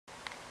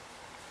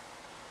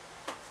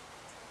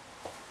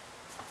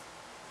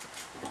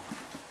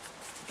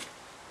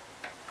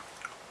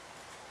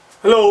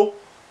Hello,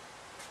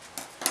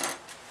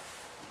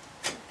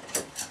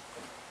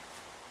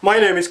 my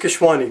name is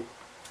Keshwani.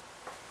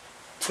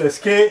 That's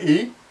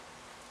Keshwani,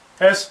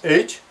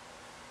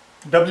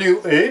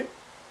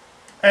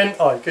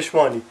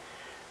 Keshwani.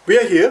 We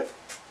are here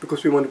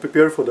because we want to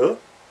prepare for the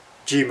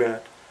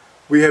GMAT.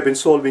 We have been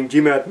solving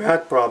GMAT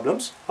math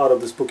problems out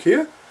of this book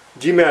here,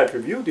 GMAT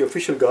Review, the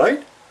official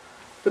guide,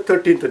 the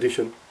 13th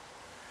edition.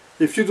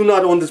 If you do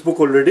not own this book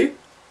already,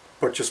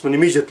 purchase one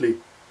immediately.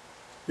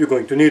 You're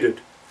going to need it.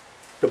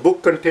 The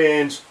book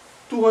contains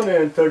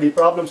 230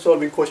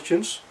 problem-solving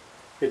questions.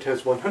 It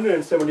has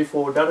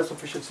 174 data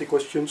sufficiency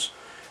questions.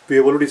 We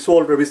have already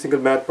solved every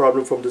single math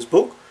problem from this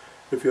book.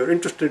 If you are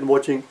interested in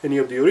watching any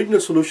of the original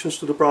solutions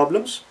to the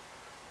problems,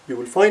 you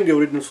will find the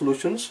original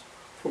solutions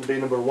from day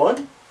number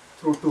 1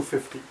 through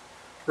 250.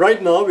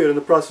 Right now we are in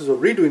the process of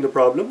redoing the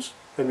problems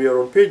and we are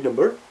on page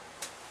number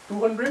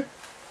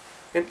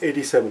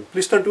 287.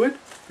 Please turn to it.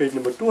 Page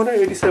number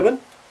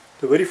 287.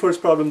 The very first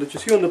problem that you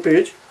see on the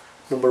page,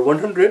 number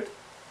 131.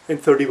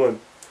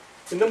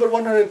 In number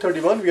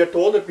 131, we are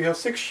told that we have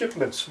 6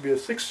 shipments. We have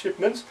 6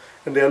 shipments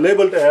and they are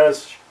labeled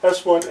as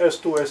S1,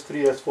 S2,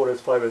 S3, S4,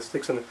 S5,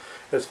 S6 and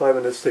S5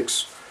 and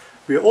S6.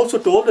 We are also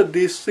told that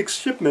these 6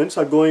 shipments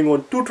are going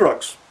on 2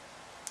 trucks.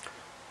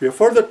 We are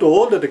further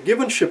told that a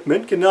given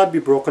shipment cannot be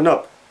broken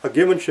up. A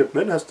given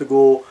shipment has to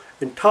go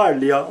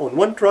entirely on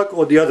one truck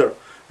or the other.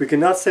 We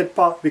cannot send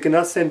part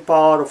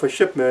of a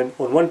shipment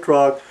on one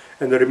truck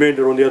and the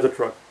remainder on the other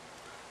truck.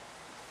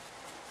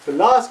 The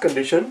last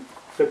condition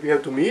that we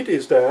have to meet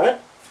is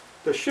that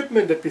the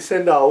shipment that we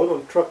send out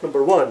on truck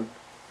number 1,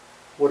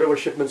 whatever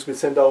shipments we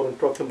send out on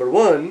truck number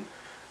 1,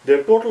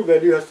 their total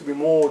value has to be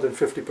more than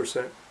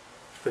 50%.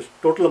 The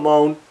total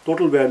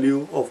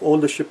value of all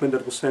the shipment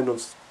that was sent on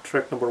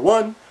truck number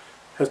 1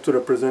 has to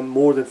represent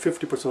more than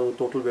 50% of the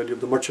total value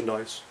of the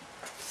merchandise.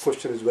 The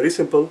question is very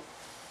simple,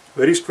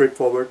 very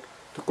straightforward.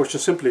 The question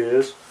simply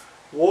is,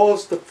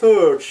 was the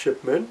third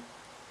shipment,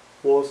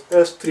 was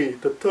S3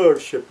 the third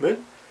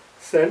shipment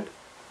sent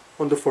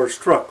on the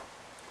first truck?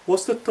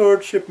 Was the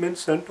third shipment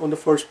sent on the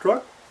first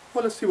truck?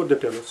 Well, let's see what they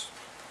tell us.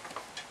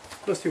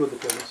 Let's see what they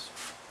tell us.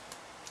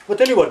 But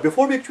tell you what,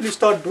 before we actually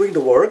start doing the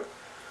work,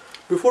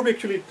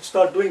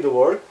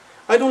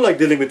 I don't like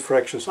dealing with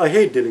fractions. I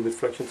hate dealing with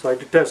fractions. I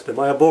detest them.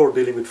 I abhor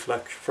dealing with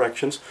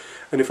fractions.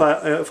 And if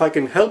I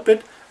can help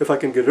it, if I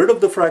can get rid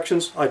of the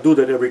fractions, I do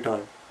that every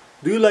time.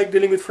 Do you like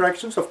dealing with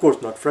fractions? Of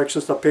course not.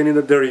 Fractions are pain in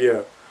the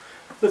derriere.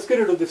 Let's get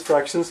rid of these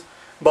fractions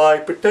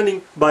by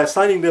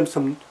assigning them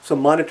some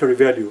monetary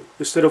value.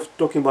 Instead of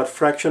talking about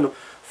fractional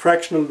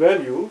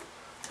value,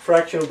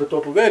 fraction of the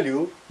total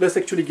value, let's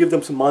actually give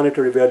them some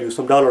monetary value,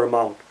 some dollar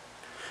amount.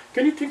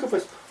 Can you think of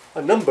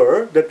a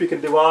number that we can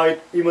divide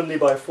evenly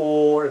by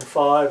 4 and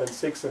 5 and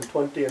 6 and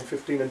 20 and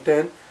 15 and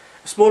 10?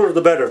 The smaller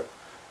the better.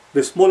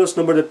 The smallest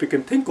number that we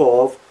can think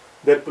of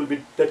that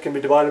can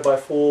be divided by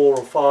 4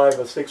 or 5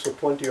 or 6 or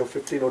 20 or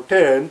 15 or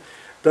 10,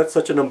 that's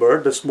such a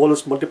number. The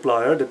smallest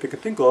multiplier that we can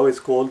think of is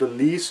called the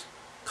least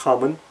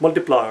common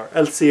multiplier,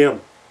 LCM.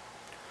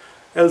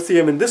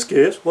 LCM in this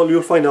case, well,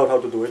 you'll find out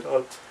how to do it.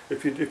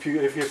 If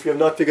you have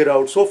not figured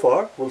out so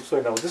far, we'll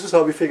find out. This is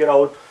how we figure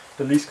out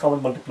the least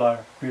common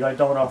multiplier. We write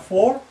down our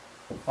 4,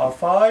 our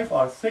 5,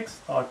 our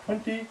 6, our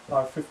 20,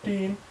 our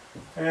 15,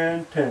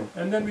 and 10,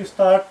 and then we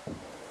start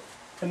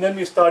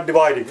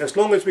dividing. As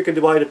long as we can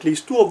divide at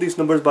least 2 of these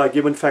numbers by a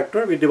given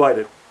factor, we divide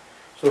it.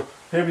 So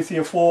here we see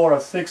a 4,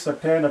 a 6, a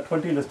 10, a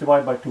 20. Let's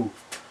divide by 2.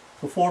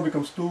 So 4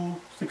 becomes 2,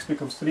 6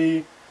 becomes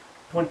 3,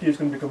 20 is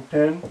going to become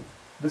 10,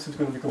 this is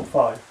going to become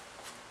 5.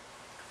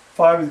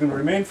 5 is going to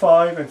remain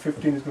 5 and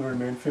 15 is going to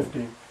remain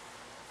 15.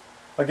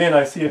 Again,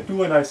 I see a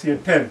 2 and I see a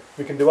 10.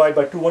 We can divide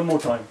by 2 one more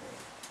time.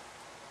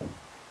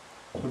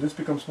 So this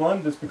becomes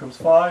 1, this becomes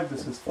 5,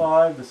 this is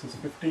 5, this is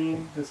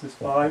 15, this is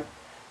 5,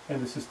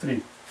 and this is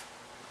 3.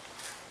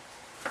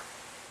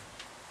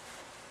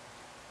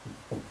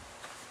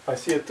 I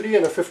see a 3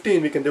 and a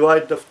 15. We can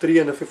divide the 3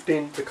 and the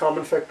 15. The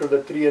common factor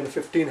that 3 and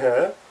 15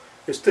 have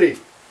is 3.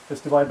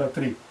 Let's divide by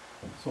 3.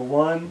 So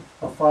 1,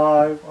 a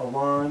 5, a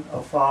 1,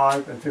 a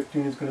 5, and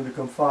 15 is going to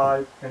become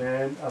 5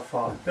 and a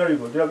 5. There you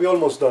go. There, we're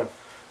almost done.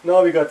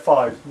 Now we got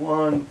 5.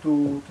 1,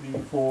 2,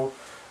 3, 4.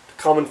 The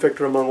common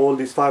factor among all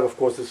these 5, of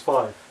course, is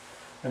 5.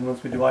 And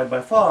once we divide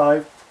by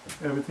 5,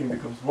 everything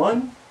becomes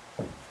 1.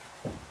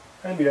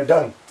 And we are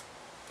done.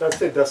 That's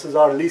it. This is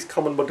our least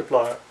common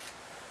multiplier.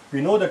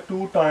 We know that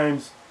 2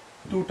 times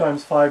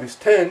 5 is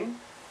 10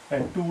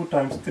 and 2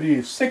 times 3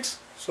 is 6.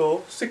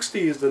 So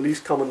 60 is the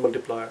least common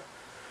multiplier.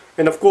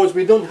 And of course,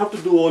 we don't have to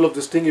do all of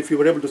this thing. If you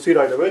were able to see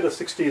right away that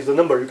 60 is the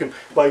number, you can,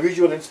 by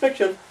visual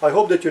inspection, I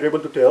hope that you're able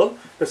to tell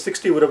that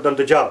 60 would have done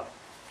the job.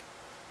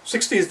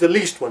 60 is the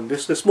least one. This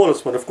is the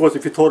smallest one. Of course,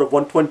 if you thought of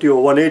 120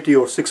 or 180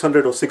 or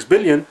 600 or 6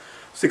 billion,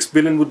 6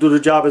 billion would do the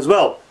job as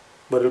well.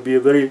 But it will be a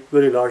very,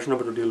 very large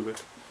number to deal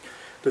with.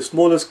 The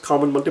smallest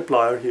common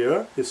multiplier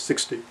here is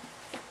 60.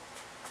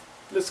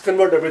 Let's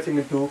convert everything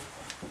into,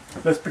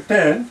 let's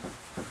pretend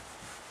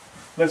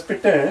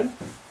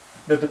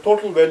that the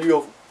total value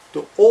of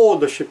to all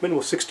the shipment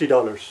was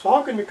 $60. So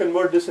how can we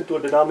convert this into a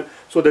denominator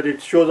so that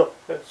it shows up,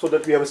 so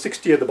that we have a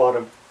 60 at the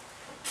bottom?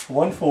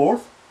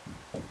 1/4.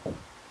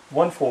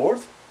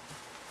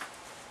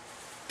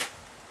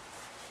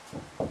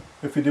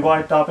 If we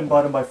divide top and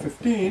bottom by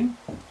 15,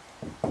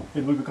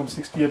 it will become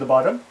 60 at the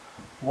bottom.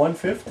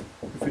 1/5.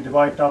 If we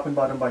divide top and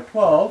bottom by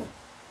 12,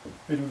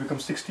 it will become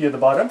 60 at the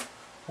bottom.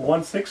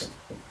 1/6.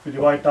 If we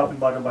divide top and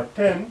bottom by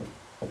 10,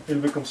 it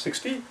will become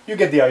 60. You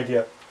get the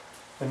idea.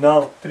 And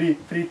now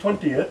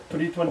 3/20th,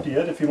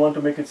 if you want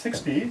to make it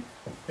 60,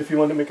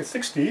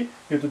 you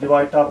have to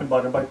divide top and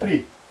bottom by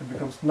 3. It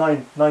becomes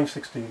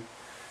 9/16.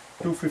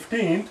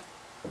 2/15th,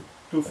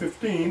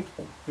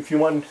 if you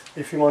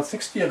want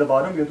 60 at the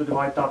bottom, you have to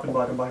divide top and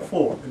bottom by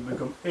 4. It will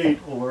become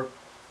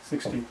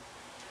 8/60.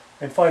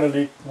 And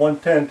finally,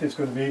 1/10 is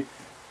going to be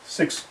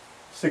 $6.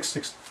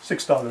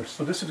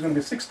 So this is going to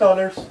be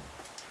 $6.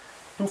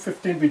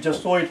 2/15, we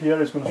just saw it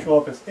here, is going to show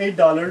up as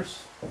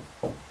 $8.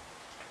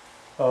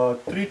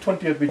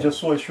 3/20th, we just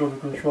saw it going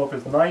to show up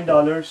as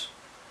 $9.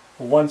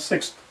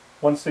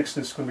 1/6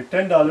 is going to be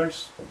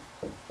 $10.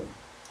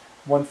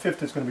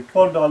 1/5 is going to be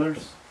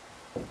 $12.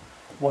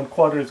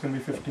 1/4 is going to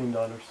be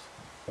 $15.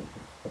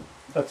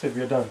 That's it,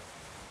 we are done.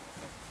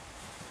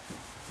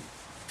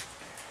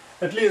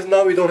 At least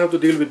now we don't have to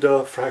deal with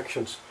the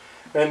fractions.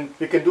 And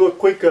we can do a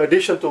quick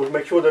addition to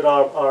make sure that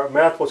our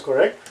math was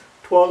correct.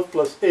 12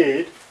 plus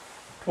 8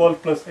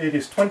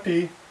 is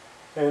 20,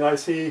 and I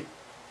see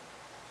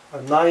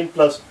 9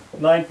 plus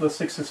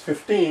 6 is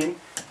 15,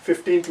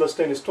 15 plus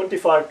 10 is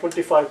 25,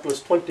 25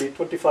 plus 20,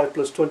 25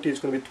 plus 20 is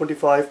going to be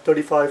 25,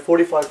 35,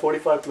 45,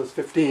 45 plus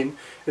 15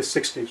 is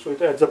 60. So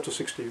it adds up to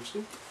 60, you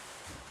see.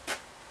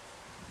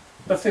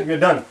 That's it, we're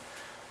done.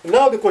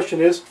 Now the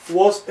question is,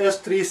 was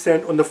S3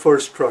 sent on the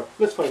first truck?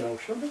 Let's find out,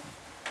 shall we?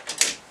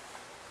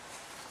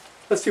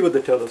 Let's see what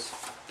they tell us.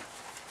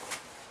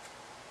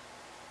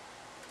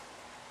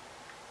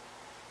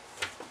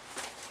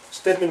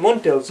 Statement 1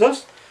 tells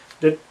us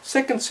that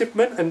second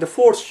shipment and the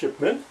fourth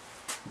shipment,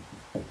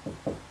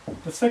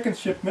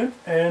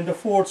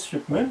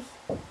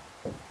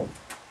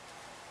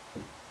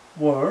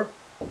 were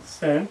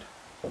sent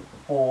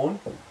on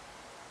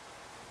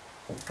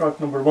truck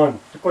number 1.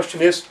 The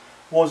question is,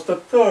 was the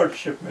third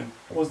shipment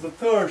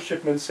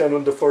sent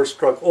on the first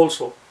truck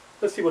also?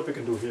 Let's see what we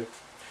can do here.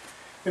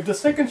 If the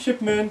second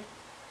shipment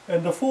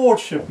and the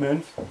fourth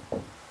shipment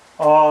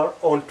are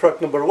on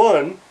truck number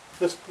 1,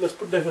 let's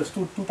put that as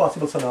two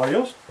possible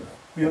scenarios.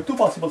 We have two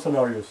possible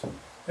scenarios: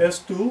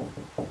 S2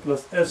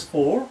 plus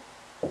S4,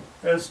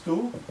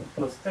 S2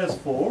 plus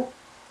S4.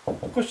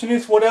 The question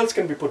is, what else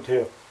can be put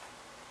here?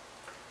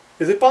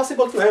 Is it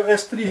possible to have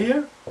S3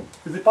 here?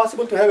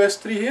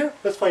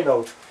 Let's find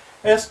out.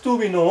 S2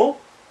 we know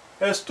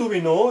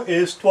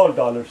is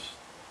 $12.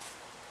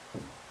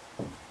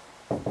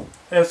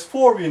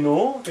 S4 we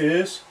know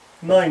is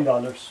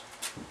 $9.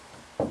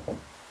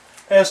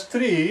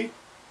 S3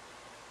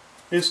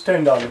 is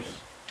 $10.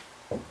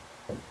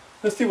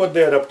 Let's see what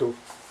they add up to.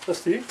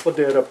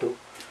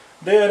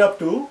 They add up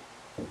to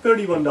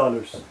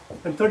 $31.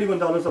 And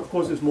 $31 of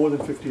course is more than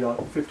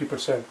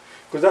 50%.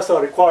 Because that's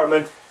our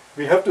requirement.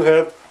 We have to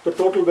have the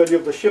total value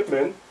of the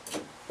shipment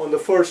on the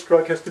first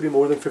truck has to be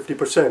more than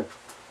 50%.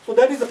 So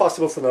that is a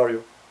possible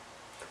scenario.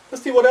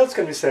 Let's see what else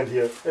can we send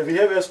here. If we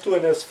have S2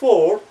 and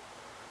S4,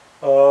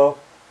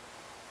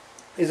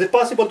 is it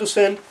possible to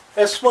send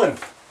S1?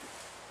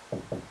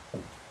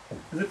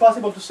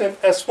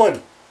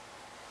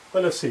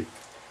 Well, let's see.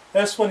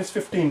 S1 is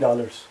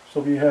 $15. So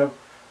we have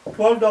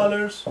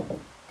 $12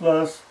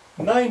 plus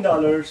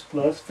 $9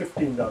 plus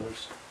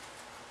 $15.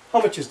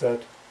 How much is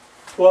that?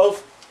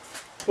 12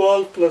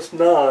 plus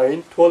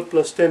 9, 12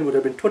 plus 10 would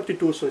have been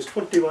 22, so it's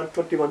 21.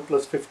 21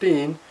 plus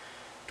 15.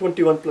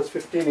 21 plus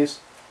 15 is,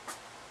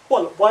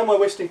 well, why am I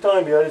wasting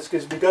time here? It's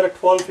because we got a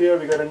 12 here,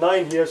 we got a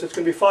 9 here, so it's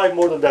going to be 5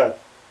 more than that.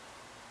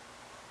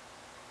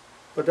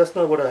 But that's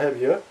not what I have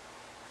here.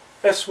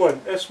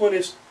 S1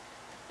 is,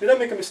 did I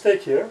make a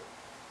mistake here?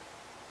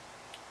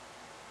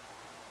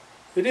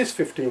 It is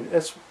 15.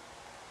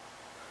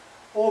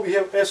 Oh, we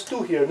have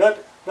S2 here, not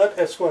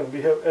S1.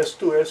 We have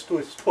S2. S2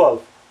 is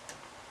 12.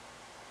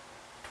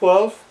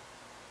 12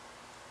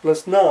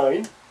 plus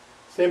 9,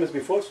 same as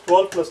before,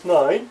 12 plus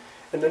 9,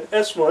 and then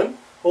S1,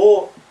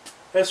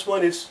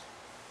 S1 is,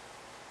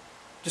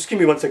 just give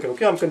me 1 second,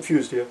 okay, I'm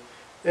confused here.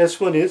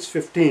 S1 is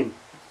 15.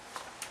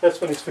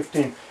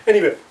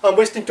 Anyway, I'm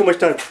wasting too much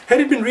time. Had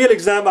it been real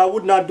exam, I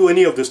would not do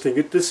any of this thing.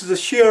 This is a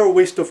sheer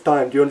waste of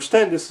time. Do you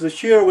understand? This is a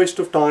sheer waste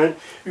of time.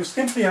 You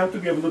simply have to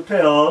be able to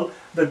tell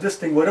that this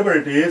thing, whatever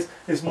it is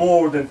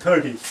more than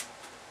 30.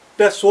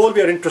 That's all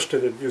we are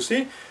interested in, you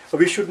see.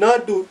 We should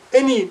not do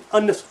any,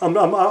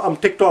 I'm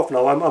ticked off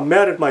now. I'm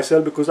mad at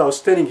myself because I was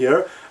standing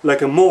here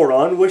like a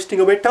moron wasting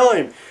away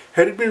time.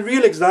 Had it been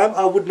real exam,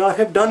 I would not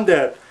have done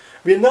that.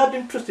 We are not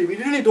interested. We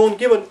really don't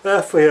give an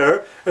F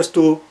here as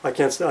to, I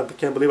can't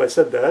believe I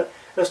said that,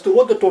 as to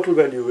what the total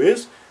value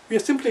is. We are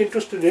simply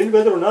interested in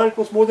whether or not it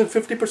was more than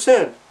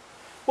 50%.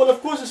 Well,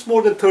 of course it's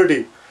more than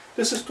 30.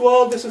 This is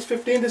 12, this is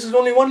 15, this is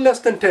only one less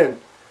than 10.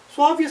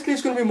 So obviously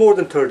it's going to be more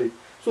than 30.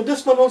 So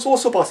this one was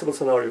also a possible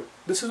scenario.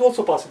 This is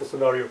also a possible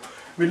scenario.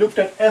 We looked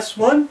at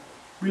S1,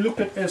 we looked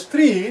at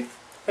S3,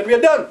 and we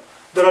are done.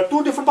 There are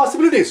two different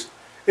possibilities.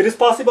 It is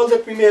possible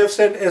that we may have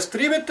sent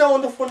S3 with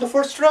on the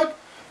first truck.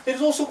 It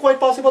is also quite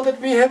possible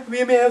that we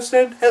may have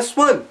sent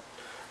S1.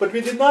 But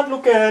we did not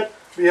look at,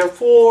 we have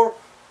 4,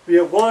 we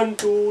have 1,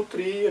 2,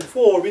 3, and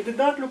 4. We did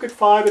not look at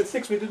 5 and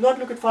 6. We did not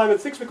look at 5 and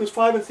 6 because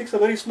 5 and 6 are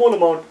very small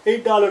amount,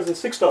 $8 and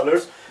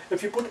 $6.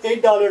 If you put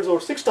 $8 or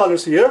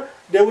 $6 here,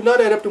 they would not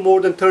add up to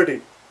more than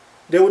 30.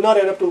 They would not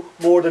add up to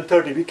more than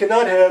 30. We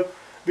cannot have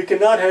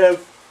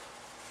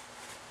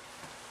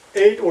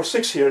 8 or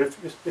 6 here.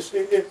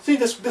 See,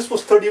 this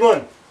was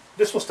 31.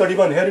 This was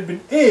 31. Had it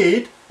been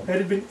 8,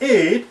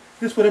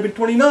 this would have been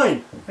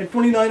 29. And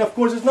 29, of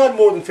course, is not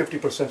more than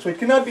 50%. So it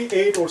cannot be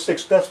 8 or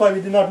 6. That's why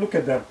we did not look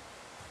at them.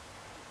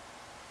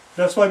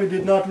 That's why we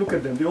did not look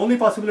at them. The only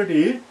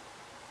possibility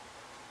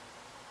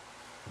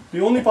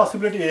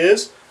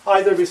is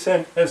either we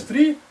send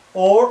S3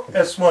 or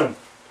S1.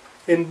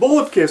 In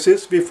both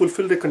cases, we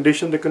fulfill the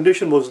condition. The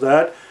condition was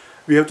that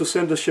we have to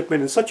send the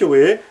shipment in such a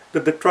way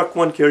that the truck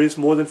 1 carries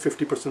more than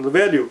 50% of the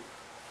value.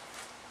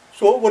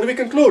 So what do we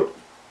conclude?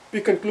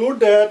 We conclude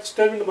that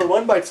statement number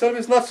 1 by itself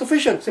is not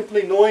sufficient.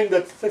 Simply knowing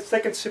that the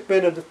second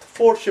shipment and the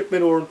fourth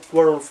shipment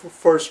were on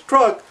first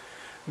truck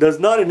does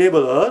not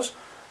enable us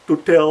to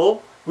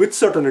tell with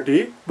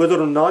certainty whether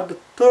or not the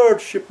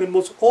third shipment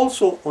was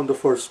also on the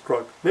first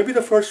truck. Maybe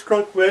the first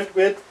truck went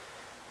with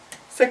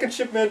second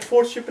shipment,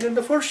 fourth shipment, and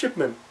the first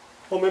shipment.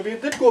 Or maybe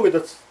it did go with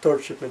the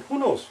third shipment. Who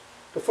knows?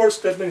 The first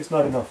statement is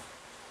not enough.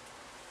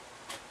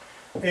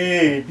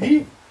 A,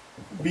 D,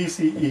 B,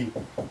 C, E.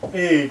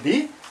 A,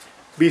 D,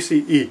 B,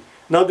 C, E.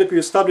 Now that we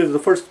established that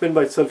the first statement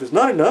by itself is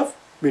not enough,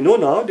 we know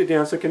now that the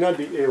answer cannot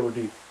be A or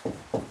D.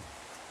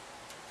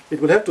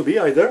 It will have to be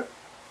either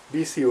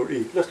B, C, or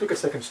E. Let's look at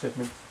second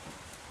statement.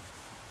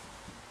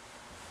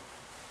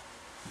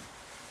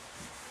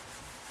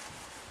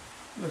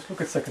 Let's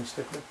look at second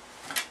statement.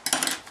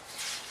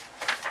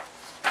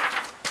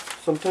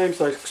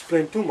 Sometimes I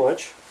explain too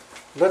much.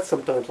 Not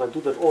sometimes, I do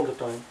that all the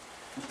time.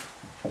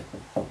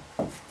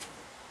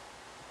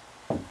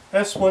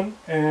 S1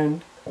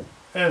 and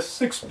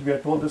S6, we are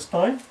told this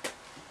time,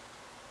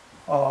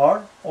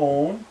 are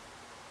on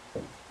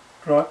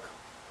truck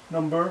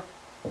number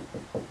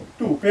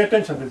 2. Pay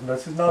attention,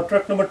 this is now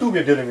truck number 2 we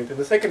are dealing with. In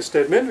the second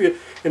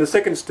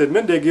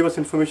statement, they give us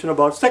information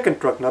about second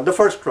truck, not the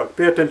first truck.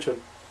 Pay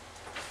attention.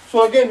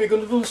 So again, we're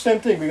going to do the same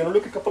thing. We're going to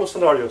look at a couple of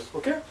scenarios.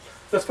 Okay?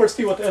 Let's first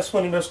see what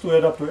S1 and S2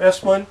 add up to.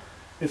 S1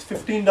 is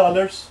 $15.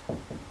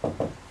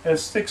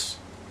 S6 is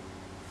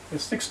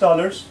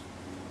 $6.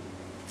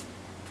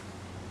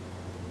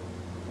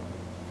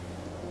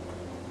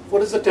 What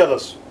does it tell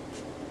us?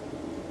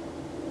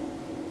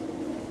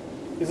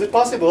 Is it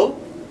possible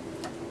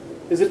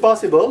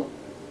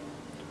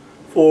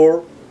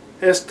for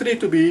S3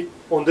 to be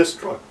on this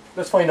truck?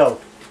 Let's find out.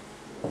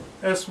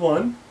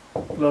 S1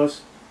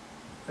 plus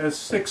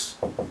S6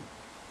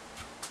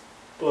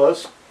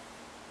 plus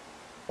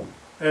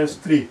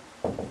S3.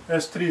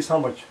 S3 is how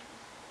much?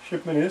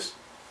 Shipment is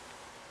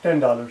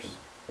 $10.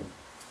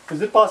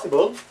 Is it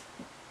possible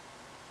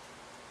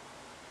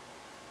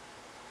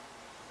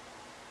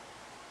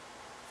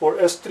for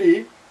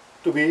S3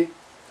 to be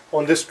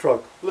on this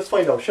truck? Let's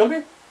find out, shall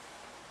we?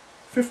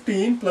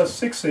 15 plus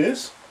 6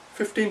 is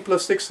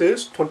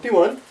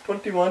 21.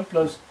 21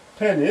 plus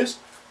 10 is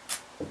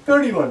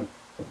 31.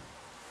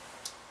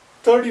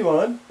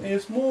 31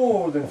 is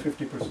more than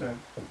 50%.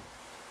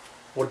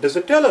 What does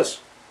it tell us?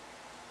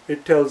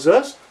 It tells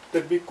us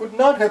that we could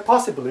not have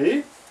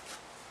possibly,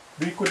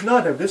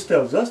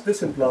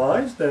 this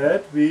implies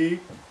that we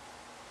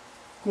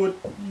could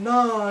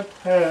not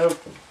have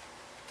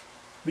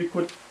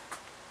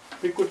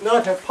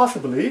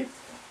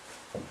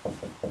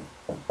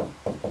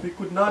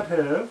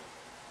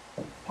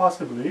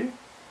possibly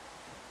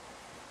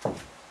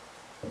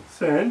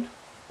sent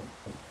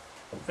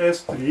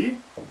S3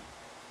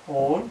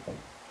 on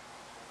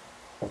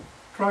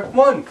truck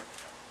 1.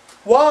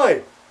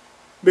 Why?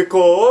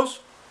 Because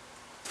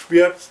we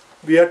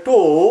are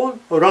told,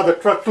 or rather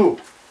truck 2.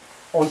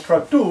 On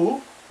truck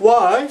 2,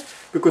 why?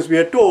 Because we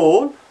are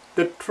told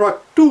that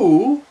truck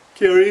 2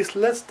 carries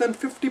less than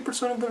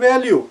 50% of the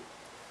value.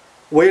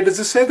 Where does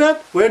it say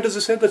that? Where does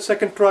it say that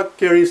second truck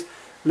carries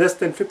less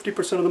than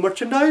 50% of the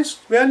merchandise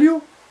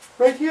value?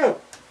 Right here.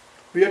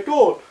 We are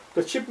told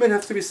the shipment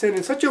has to be sent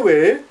in such a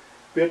way,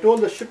 that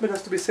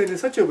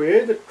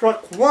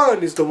truck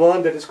 1 is the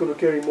one that is going to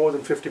carry more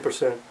than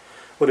 50%.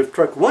 But if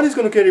truck 1 is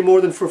going to carry more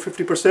than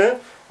 50%,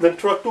 then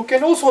truck 2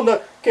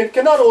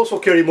 cannot also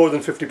carry more than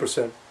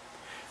 50%.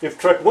 If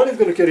truck 1 is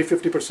going to carry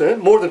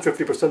 50%, more than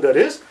 50% that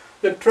is,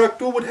 then truck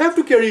 2 would have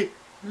to carry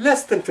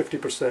less than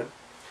 50%.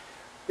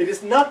 It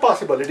is not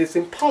possible. It is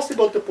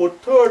impossible to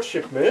put third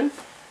shipment.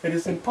 It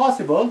is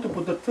impossible to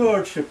put the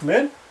third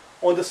shipment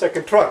on the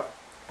second truck,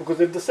 because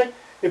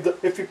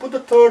if we put the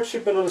third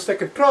shipment on the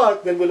second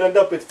truck, then we'll end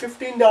up with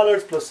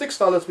 $15 plus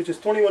 $6, which is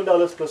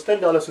 $21 plus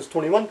 $10 is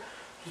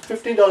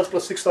 $15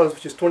 plus $6,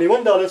 which is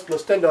 $21,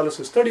 plus $10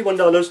 is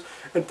 $31,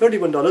 and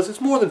 $31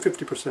 is more than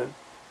 50%.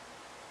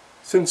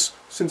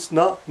 Since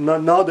now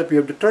that we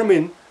have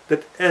determined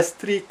that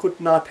S3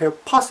 could not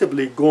have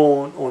possibly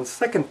gone on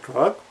second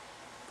truck,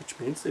 which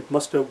means it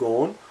must have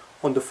gone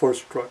on the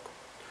first truck.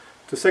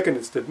 The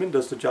second statement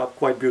does the job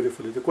quite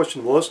beautifully. The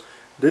question was,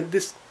 did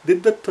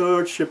the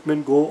third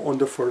shipment go on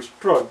the first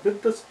truck?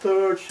 Did the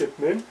third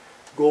shipment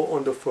go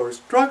on the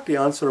first truck? The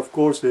answer, of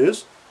course,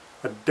 is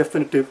a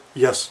definitive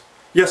yes.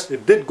 Yes,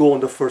 it did go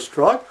on the first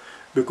truck,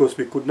 because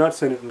we could not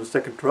send it on the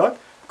second truck,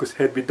 because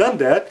had we done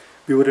that,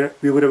 we would have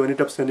ended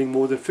up sending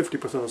more than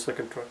 50% on the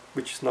second truck,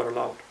 which is not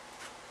allowed.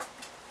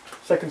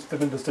 Second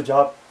statement does the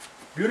job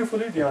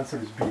beautifully. The answer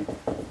is B.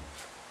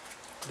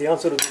 The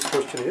answer to this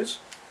question is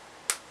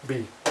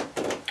B.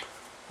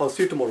 I'll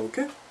see you tomorrow,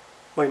 okay?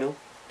 Bye now.